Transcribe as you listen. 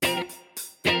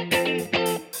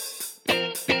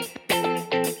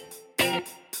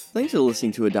Thanks for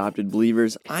listening to Adopted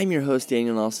Believers. I'm your host,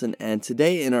 Daniel Nelson, and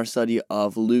today in our study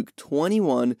of Luke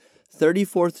 21,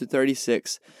 34 through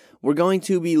 36, we're going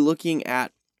to be looking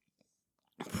at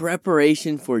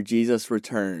preparation for Jesus'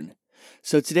 return.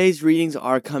 So today's readings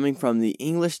are coming from the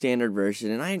English Standard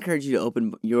Version, and I encourage you to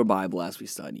open your Bible as we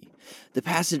study. The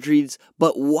passage reads,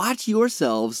 "But watch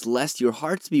yourselves, lest your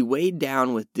hearts be weighed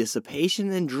down with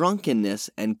dissipation and drunkenness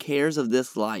and cares of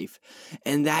this life,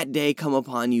 and that day come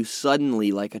upon you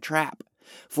suddenly like a trap.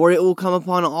 For it will come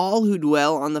upon all who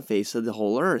dwell on the face of the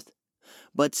whole earth.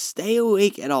 But stay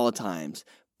awake at all times,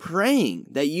 praying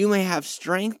that you may have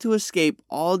strength to escape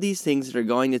all these things that are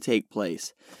going to take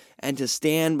place, and to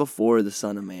stand before the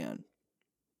Son of Man."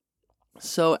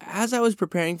 So as I was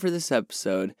preparing for this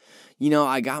episode,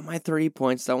 I got my 30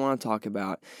 points that I want to talk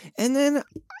about. And then,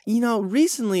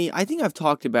 recently, I think I've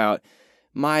talked about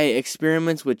my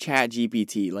experiments with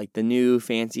ChatGPT, like the new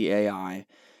fancy AI.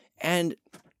 And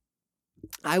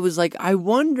I was like, I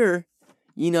wonder,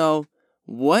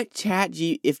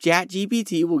 if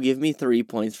ChatGPT will give me 3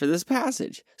 points for this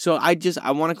passage. So I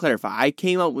want to clarify. I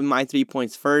came up with my 3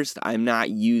 points first. I'm not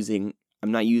using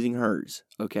hers.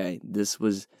 Okay. This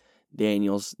was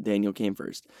Daniel came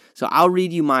first. So I'll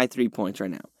read you my 3 points right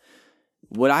now.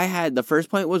 The first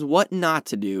point was what not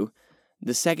to do.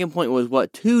 The second point was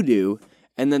what to do.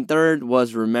 And then third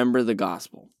was remember the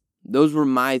gospel. Those were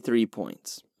my 3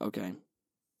 points. Okay.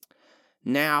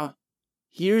 Now,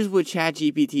 here's what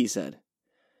ChatGPT said.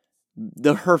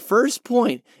 Her first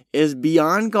point is be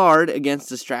on guard against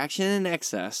distraction and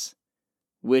excess,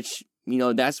 which,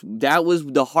 that was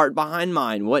the heart behind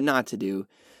mine, what not to do.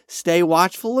 Stay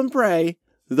watchful and pray,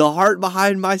 the heart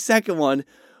behind my second one,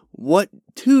 what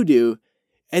to do.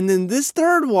 And then this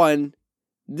third one,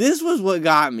 this was what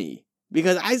got me,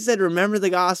 because I said remember the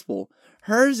gospel.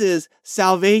 Hers is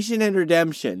salvation and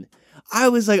redemption. I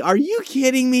was like, are you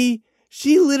kidding me?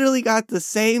 She literally got the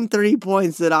same 3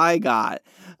 points that I got.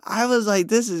 I was like,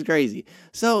 this is crazy.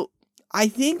 So I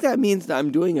think that means that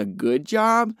I'm doing a good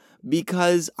job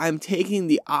because I'm taking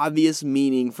the obvious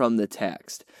meaning from the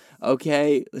text.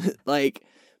 Okay? Like,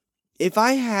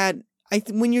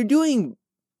 when you're doing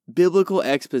biblical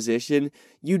exposition,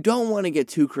 you don't want to get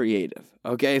too creative.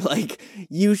 Okay? Like,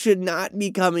 you should not be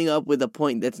coming up with a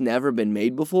point that's never been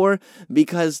made before,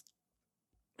 because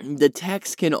the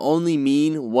text can only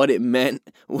mean what it meant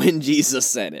when Jesus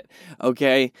said it.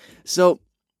 Okay? So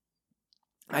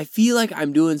I feel like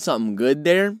I'm doing something good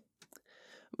there,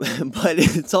 but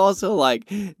it's also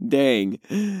like, dang.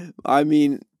 I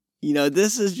mean,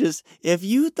 this is just, if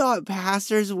you thought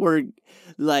pastors were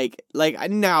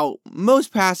now,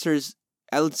 most pastors,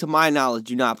 to my knowledge,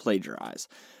 do not plagiarize,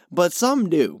 but some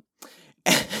do.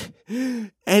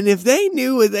 And if they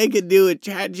knew what they could do with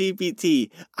ChatGPT,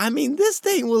 this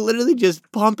thing will literally just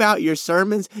pump out your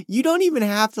sermons. You don't even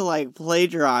have to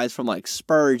plagiarize from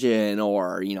Spurgeon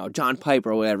or, John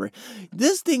Piper or whatever.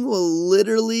 This thing will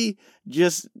literally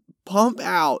just pump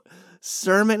out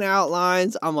sermon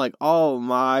outlines. I'm like, oh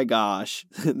my gosh,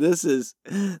 this is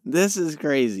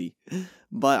crazy.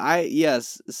 But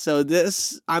so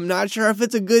I'm not sure if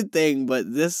it's a good thing, but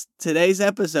today's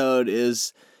episode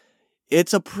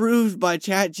it's approved by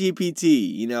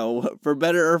ChatGPT, for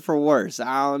better or for worse.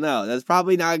 I don't know. That's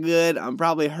probably not good. I'm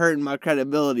probably hurting my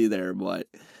credibility there, but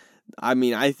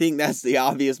I think that's the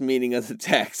obvious meaning of the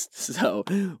text. So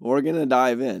we're going to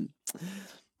dive in.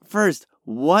 First,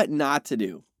 what not to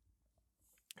do.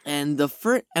 And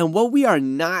what we are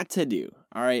not to do.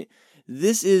 All right.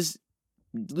 This is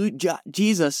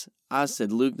Jesus. I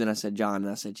said Luke, then I said John,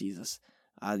 and I said Jesus.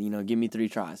 Give me 3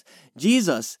 tries.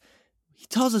 Jesus, he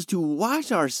tells us to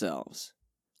watch ourselves,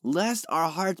 lest our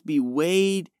hearts be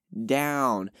weighed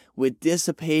down with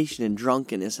dissipation and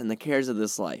drunkenness and the cares of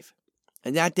this life,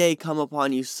 and that day come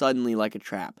upon you suddenly like a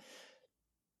trap.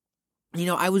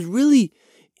 I was really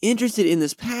interested in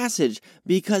this passage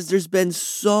because there's been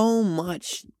so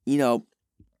much,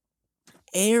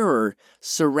 error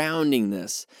surrounding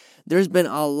this. There's been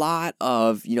a lot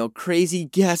of, crazy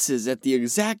guesses at the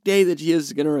exact day that Jesus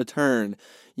is going to return,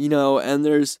 and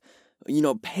there's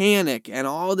panic and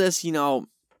all this,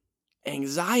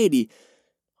 anxiety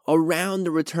around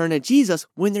the return of Jesus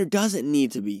when there doesn't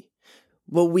need to be.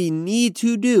 What we need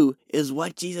to do is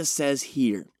what Jesus says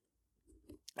here.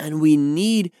 And we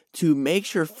need to make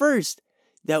sure first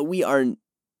that we are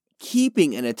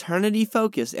keeping an eternity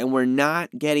focus and we're not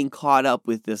getting caught up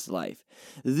with this life.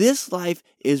 This life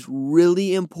is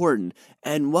really important,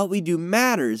 and what we do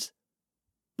matters.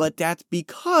 But that's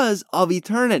because of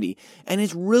eternity. And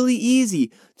it's really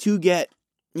easy to get,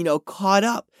 caught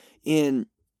up in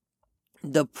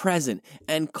the present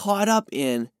and caught up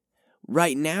in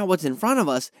right now, what's in front of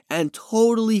us, and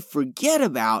totally forget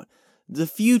about the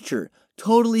future,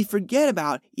 totally forget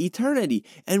about eternity.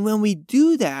 And when we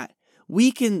do that,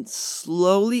 we can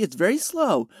slowly, it's very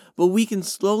slow, but we can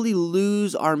slowly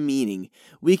lose our meaning.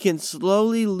 We can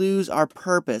slowly lose our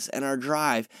purpose and our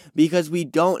drive because we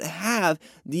don't have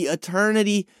the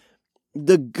eternity,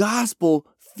 the gospel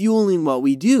fueling what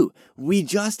we do. We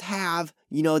just have,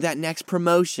 that next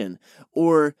promotion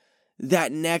or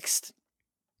that next,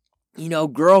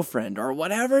 girlfriend or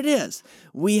whatever it is.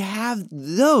 We have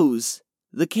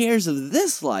the cares of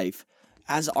this life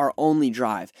as our only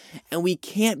drive. And we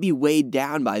can't be weighed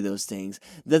down by those things.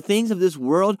 The things of this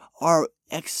world are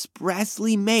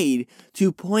expressly made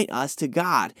to point us to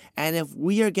God. And if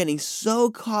we are getting so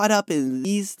caught up in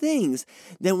these things,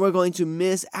 then we're going to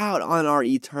miss out on our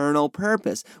eternal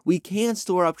purpose. We can't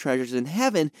store up treasures in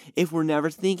heaven if we're never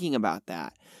thinking about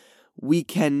that. We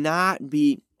cannot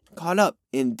be caught up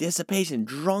in dissipation,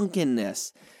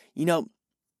 drunkenness.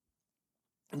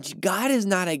 God is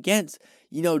not against,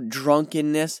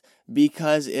 drunkenness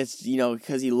because it's,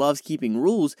 because he loves keeping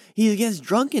rules. He's against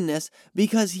drunkenness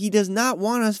because he does not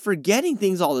want us forgetting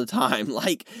things all the time.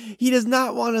 Like, he does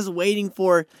not want us waiting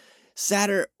for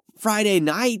Friday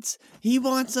nights. He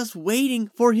wants us waiting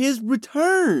for his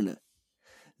return.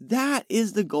 That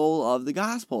is the goal of the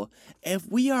gospel. If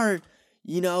we are,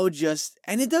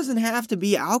 and it doesn't have to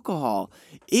be alcohol.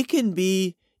 It can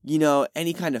be,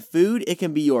 any kind of food. It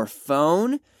can be your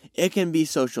phone. It can be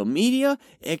social media.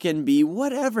 It can be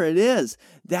whatever it is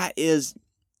that is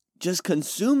just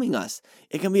consuming us.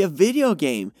 It can be a video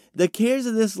game. The cares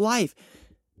of this life.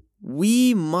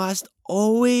 We must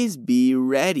always be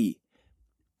ready.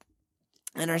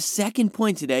 And our second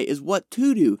point today is what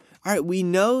to do. All right, we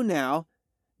know now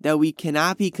that we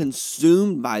cannot be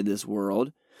consumed by this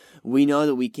world. We know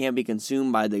that we can't be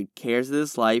consumed by the cares of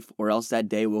this life, or else that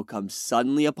day will come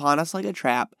suddenly upon us like a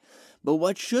trap. But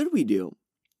what should we do?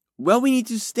 Well, we need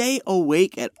to stay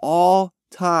awake at all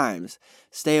times.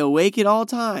 Stay awake at all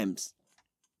times.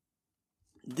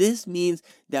 This means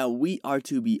that we are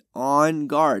to be on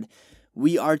guard.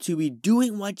 We are to be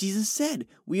doing what Jesus said.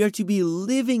 We are to be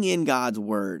living in God's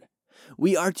word.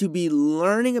 We are to be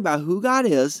learning about who God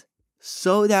is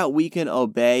so that we can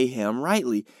obey him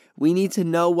rightly. We need to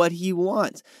know what he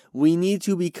wants. We need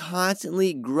to be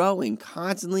constantly growing,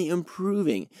 constantly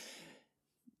improving.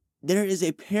 There is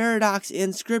a paradox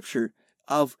in Scripture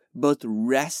of both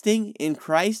resting in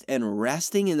Christ and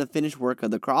resting in the finished work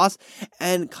of the cross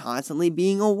and constantly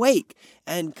being awake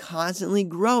and constantly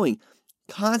growing,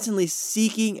 constantly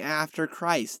seeking after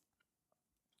Christ.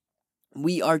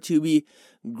 We are to be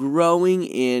growing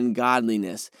in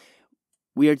godliness.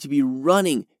 We are to be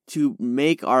running to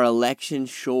make our election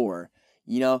sure.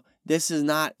 This is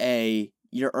not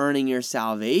you're earning your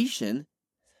salvation.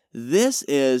 This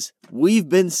is, we've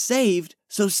been saved,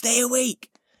 so stay awake.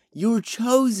 You're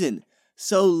chosen,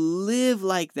 so live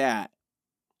like that.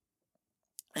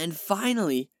 And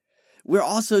finally, we're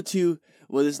also to,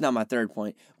 this is not my third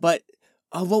point, but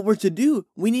what we're to do,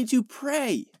 we need to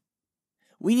pray.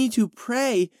 We need to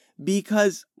pray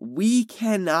because we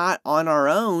cannot on our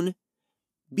own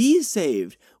be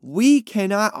saved. We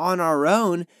cannot on our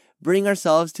own bring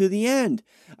ourselves to the end.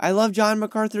 I love John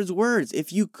MacArthur's words.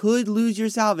 If you could lose your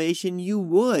salvation, you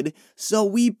would. So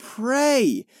we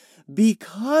pray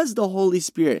because the Holy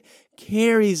Spirit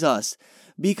carries us,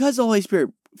 because the Holy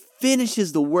Spirit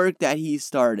finishes the work that he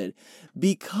started,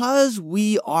 because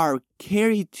we are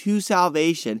carried to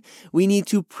salvation, we need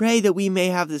to pray that we may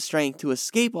have the strength to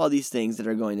escape all these things that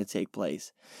are going to take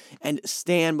place and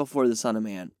stand before the Son of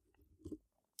Man.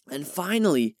 And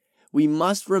finally, we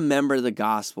must remember the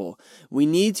gospel. We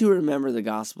need to remember the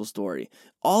gospel story.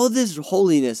 All of this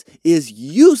holiness is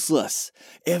useless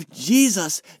if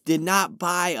Jesus did not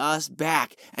buy us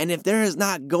back, and if there is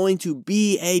not going to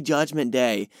be a judgment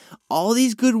day. All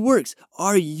these good works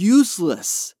are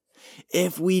useless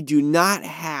if we do not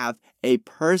have a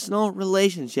personal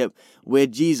relationship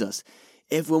with Jesus.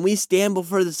 If when we stand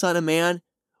before the Son of Man,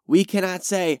 we cannot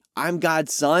say, I'm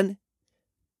God's son,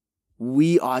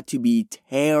 we ought to be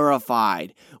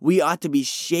terrified. We ought to be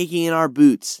shaking in our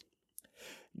boots.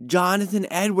 Jonathan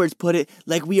Edwards put it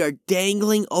like we are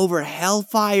dangling over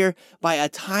hellfire by a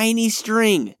tiny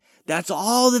string. That's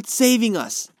all that's saving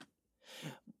us.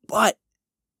 But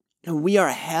we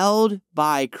are held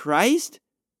by Christ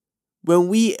when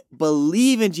we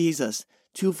believe in Jesus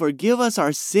to forgive us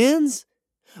our sins,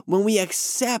 when we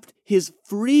accept his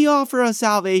free offer of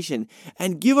salvation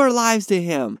and give our lives to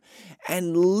him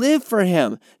and live for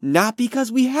him, not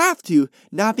because we have to,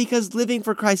 not because living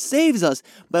for Christ saves us,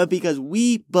 but because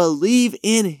we believe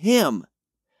in him.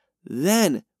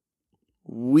 Then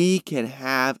we can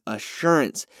have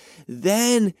assurance.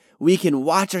 Then we can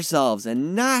watch ourselves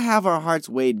and not have our hearts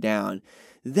weighed down.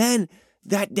 Then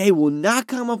that day will not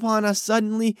come upon us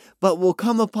suddenly, but will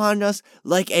come upon us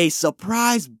like a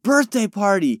surprise birthday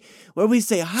party where we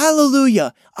say,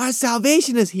 "Hallelujah, our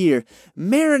salvation is here.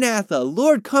 Maranatha,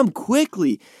 Lord, come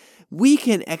quickly." We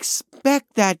can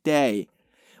expect that day.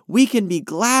 We can be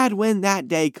glad when that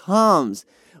day comes.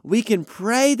 We can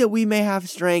pray that we may have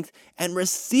strength and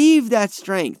receive that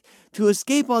strength to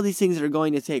escape all these things that are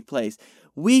going to take place.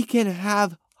 We can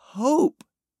have hope.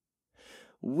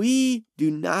 We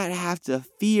do not have to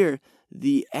fear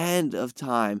the end of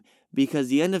time, because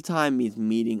the end of time means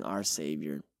meeting our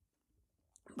Savior.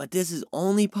 But this is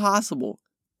only possible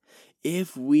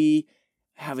if we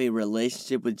have a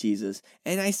relationship with Jesus.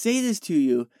 And I say this to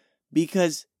you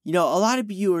because, a lot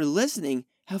of you who are listening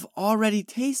have already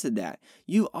tasted that.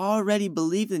 You already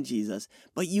believed in Jesus,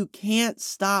 but you can't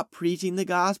stop preaching the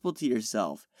gospel to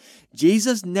yourself.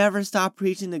 Jesus never stopped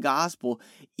preaching the gospel,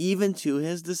 even to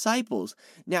his disciples.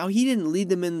 Now, he didn't lead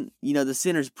them in, the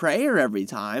sinner's prayer every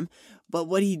time, but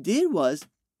what he did was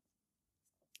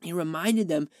he reminded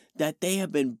them that they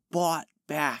have been bought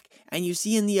back. And you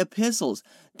see in the epistles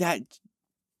that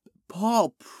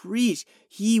Paul preached,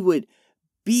 he would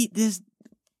beat this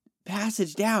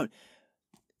passage down,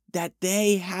 that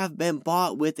they have been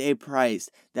bought with a price,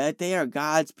 that they are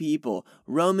God's people.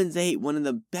 Romans 8, one of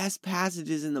the best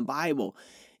passages in the Bible.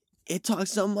 It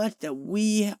talks so much that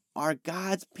we are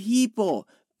God's people.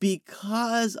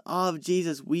 Because of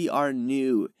Jesus, we are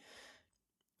new.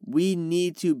 We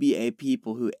need to be a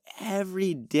people who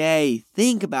every day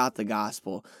think about the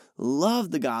gospel,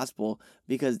 love the gospel,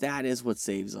 because that is what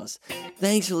saves us.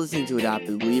 Thanks for listening to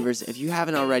Adopted Believers. If you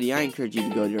haven't already, I encourage you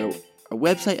to go to our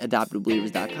website,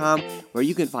 adoptedbelievers.com, where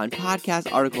you can find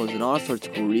podcasts, articles, and all sorts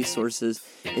of cool resources.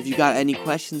 If you got any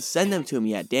questions, send them to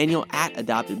me at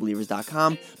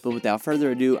daniel@adoptedbelievers.com. But without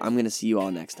further ado, I'm going to see you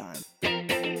all next time.